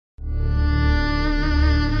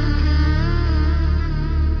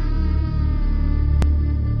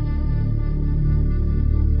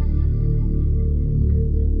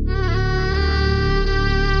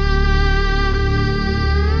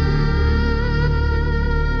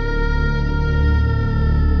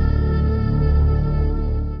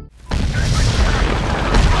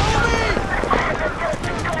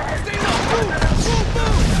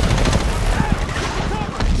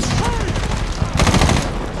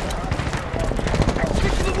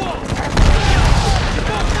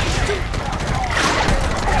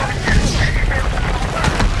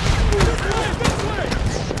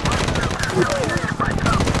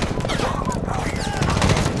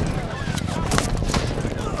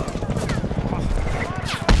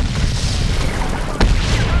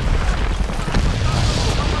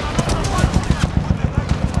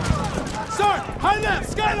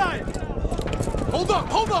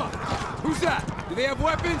have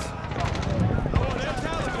weapons? Oh, they're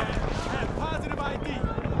Taliban. Have positive ID.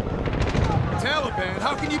 Taliban?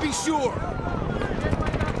 How can you be sure?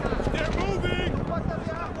 They're moving!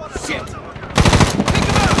 Shit! Take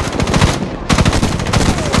him out!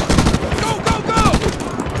 Go, go, go!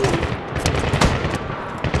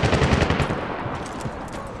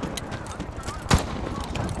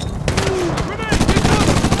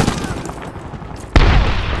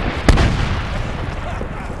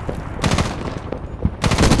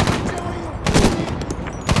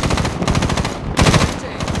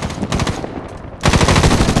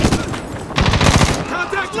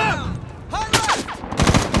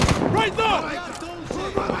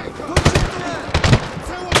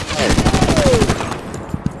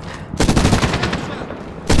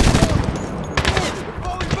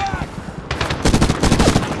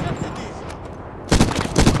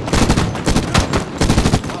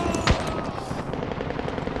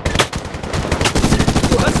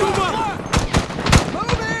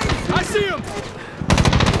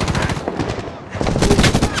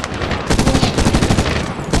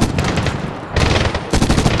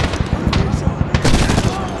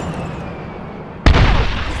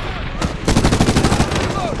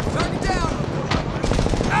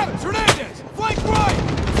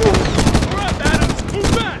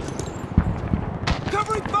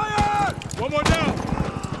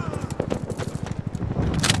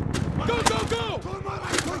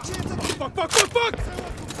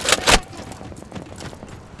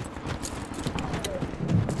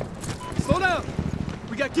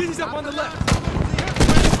 Up on the left.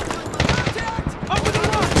 Up to the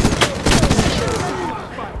right!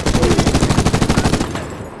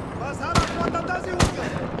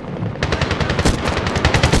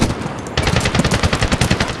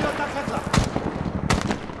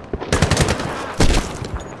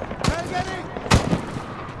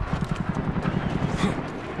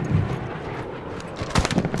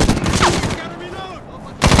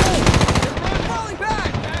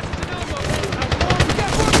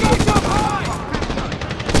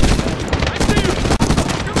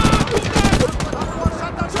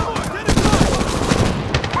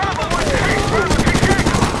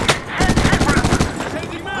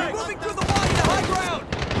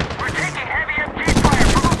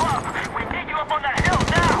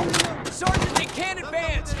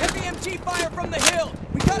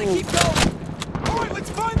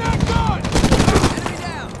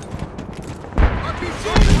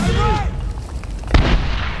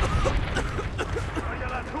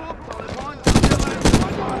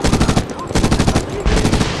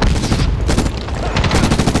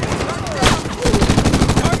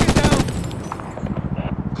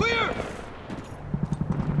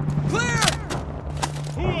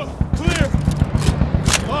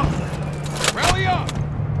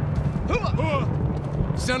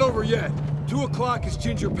 Not over yet. 2 o'clock is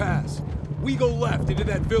Ginger Pass. We go left into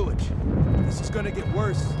that village. This is gonna get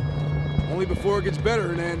worse. Only before it gets better,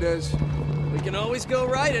 Hernandez. We can always go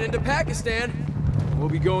right and into Pakistan. We'll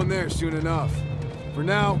be going there soon enough. For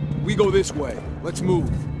now, we go this way. Let's move.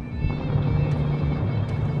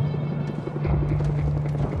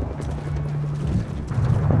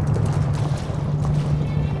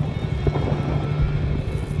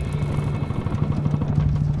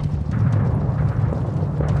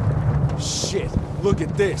 Look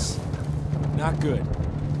at this. Not good.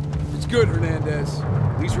 It's good, Hernandez.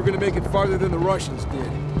 At least we're gonna make it farther than the Russians did.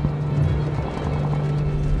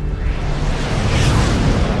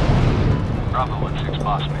 Bravo 1-6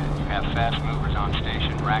 boss man. You have fast movers on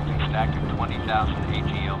station, racked and stacked at 20,000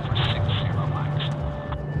 ATL for 60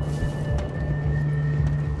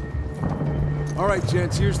 mics. All right,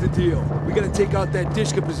 gents, here's the deal. We gotta take out that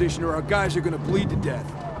Dishka position or our guys are gonna bleed to death.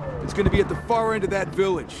 It's gonna be at the far end of that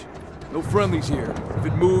village. No friendlies here. If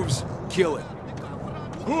it moves, kill it.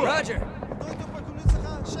 Roger.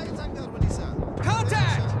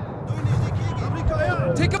 Contact!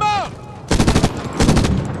 Take him out!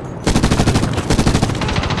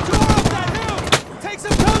 Door up that hill! Take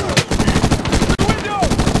some cover! The window!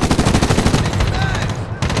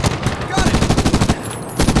 Got it!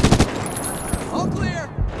 All clear!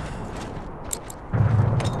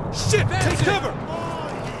 Shit! Take cover!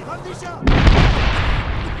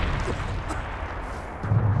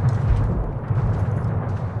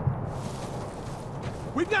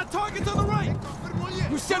 We've got targets on the right!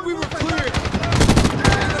 Who said we were cleared?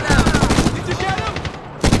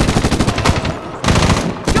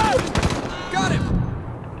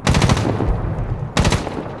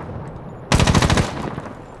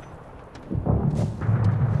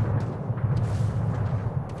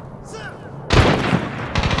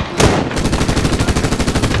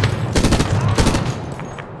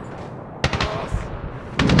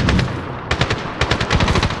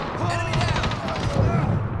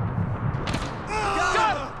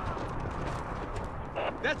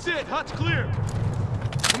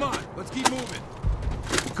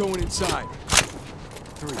 going inside.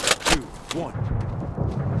 3, 2, 1.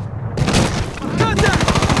 Contact!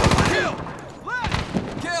 Kill! Left!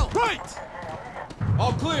 Kill! Right!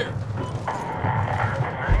 All clear!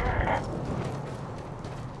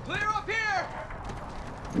 Clear up here!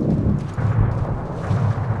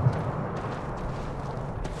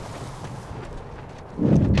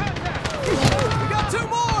 We got 2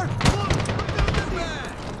 more!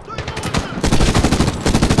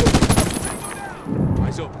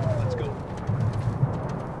 Eyes open. Let's go.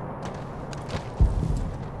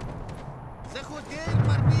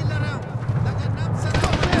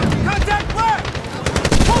 Contact left!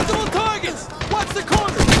 Multiple targets! Watch the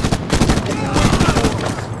corner!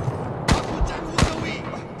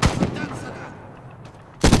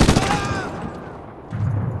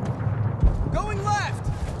 Going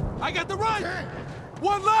left! I got the right!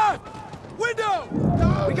 One left! Window!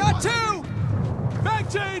 We got 2! Back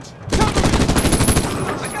change! Cover me!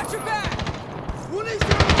 I got your back!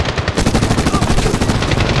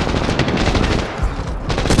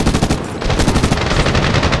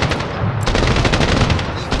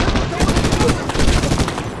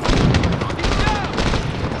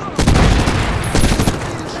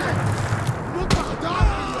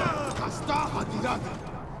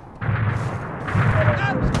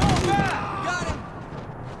 Got him!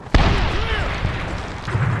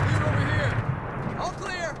 Clear over here! All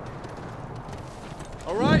clear!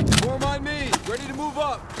 All right, form on me. Ready to move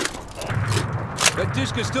up. That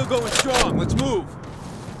Dishka's still going strong. Let's move.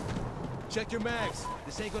 Check your mags.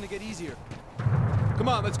 This ain't gonna get easier. Come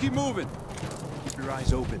on, let's keep moving. Keep your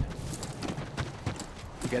eyes open.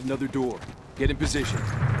 We got another door. Get in position.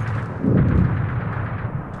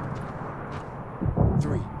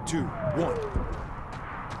 3, 2, 1.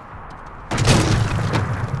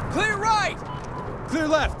 Clear right! Clear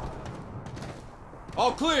left.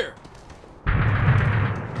 All clear.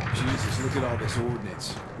 Jesus, look at all this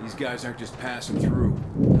ordnance. These guys aren't just passing through.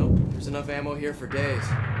 Nope, there's enough ammo here for days.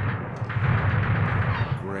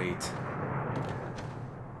 Great.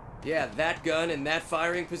 Yeah, that gun in that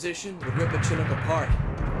firing position would rip a Chinook apart.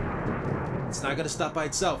 It's not gonna stop by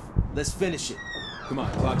itself. Let's finish it. Come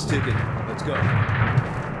on, clock's ticking. Let's go.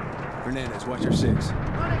 Hernandez, watch your 6.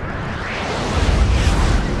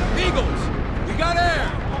 Eagles! We got air!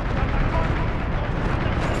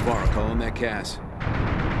 Navarro, call on that Cass.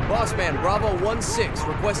 Bossman, Bravo 1-6,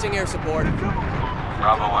 requesting air support.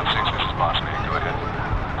 Bravo 1-6, this is Bossman. Go ahead.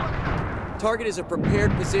 Target is a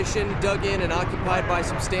prepared position, dug in and occupied by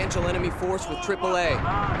substantial enemy force with AAA.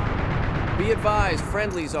 Be advised,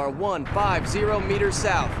 friendlies are 150 meters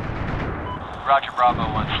south. Roger, Bravo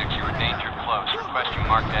 1-6, you are danger close. Request you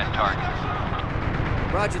mark that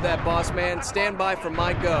target. Roger that, Bossman. Stand by for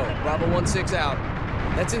my go. Bravo 1-6 out.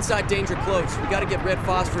 That's inside danger close. We gotta get red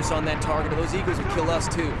phosphorus on that target or those Eagles will kill us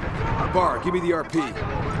too. Bar, give me the RP.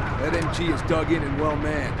 That MG is dug in and well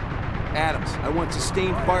manned. Adams, I want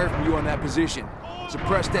sustained fire from you on that position.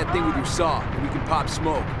 Suppress that thing with your saw, and we can pop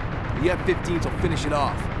smoke. The F-15s will finish it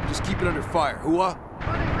off. Just keep it under fire. Hooah?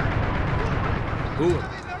 Hooah.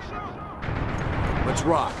 Let's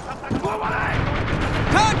rock.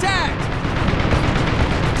 Contact!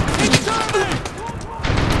 Incoming!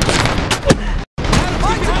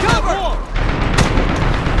 Find some cover!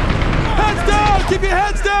 Heads down! Keep your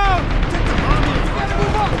heads down! Gotta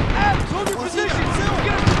move up! Adams, hold your position!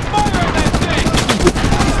 Get a fire on that thing!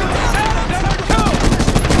 Adams,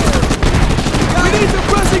 We need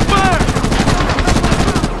suppressing fire!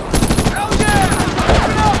 hell yeah!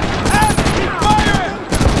 Open up! Adams, keep firing!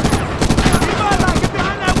 Keep on, get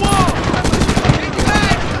behind that wall! Take your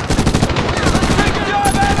back! Take a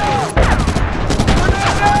job, Adams!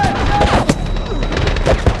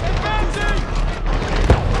 Advancing!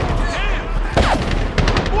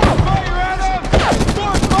 More fire, Adams!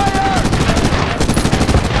 More fire!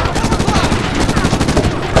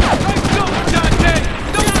 Nice going, Dante!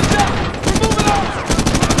 Don't let up! We're moving up!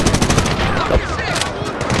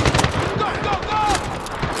 Go, go, go!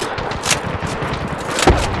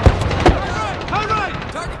 All right!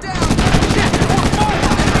 Target down! More fire!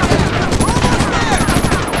 Almost there!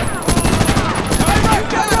 All right,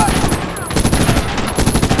 got it!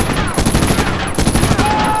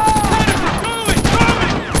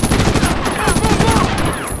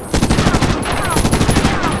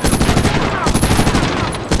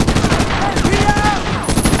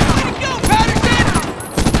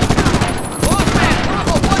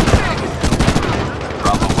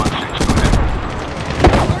 Bravo 1-6, go ahead.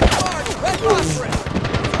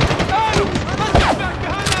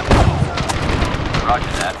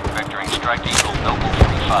 Roger that. Vectoring Strike Eagle, Noble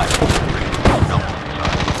 35. Noble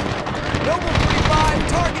 35. Noble 35,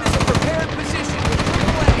 target is a prepared position with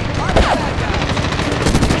AAA.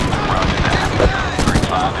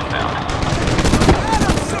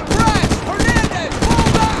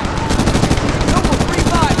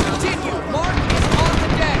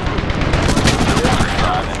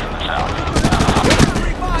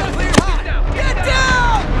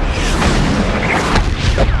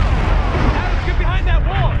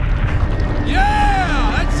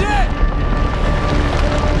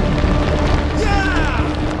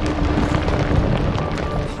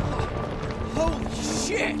 Holy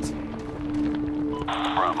shit!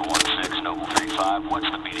 Bravo 1-6, Noble 3-5, what's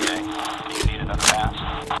the PDA? Do you need another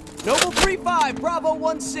pass? Noble 3-5, Bravo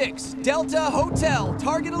 1-6, Delta Hotel,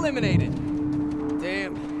 target eliminated.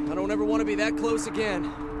 Damn, I don't ever want to be that close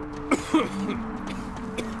again.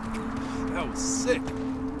 That was sick.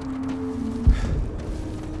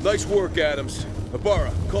 Nice work, Adams.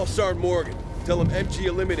 Ibarra, call Sergeant Morgan. Tell him MG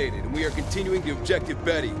eliminated, and we are continuing to Objective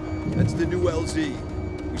Betty. That's the new LZ.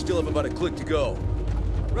 We still have about a click to go.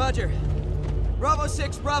 Roger. Bravo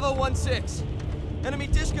 6, Bravo 1-6. Enemy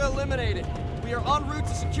Dishka eliminated. We are en route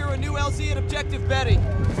to secure a new LZ at Objective Betty.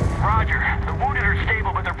 Roger. The wounded are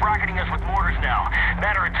stable, but they're bracketing us with mortars now.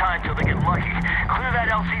 Matter of time till they get lucky. Clear that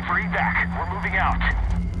LZ for evac. We're moving out.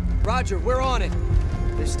 Roger, we're on it.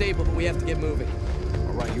 They're stable, but we have to get moving.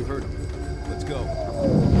 All right, you heard him. Let's go.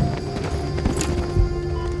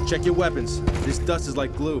 Check your weapons. This dust is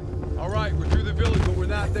like glue. All right, we're through the village, but we're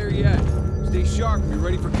not there yet. Stay sharp and be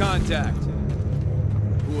ready for contact.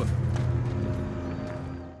 Ooh,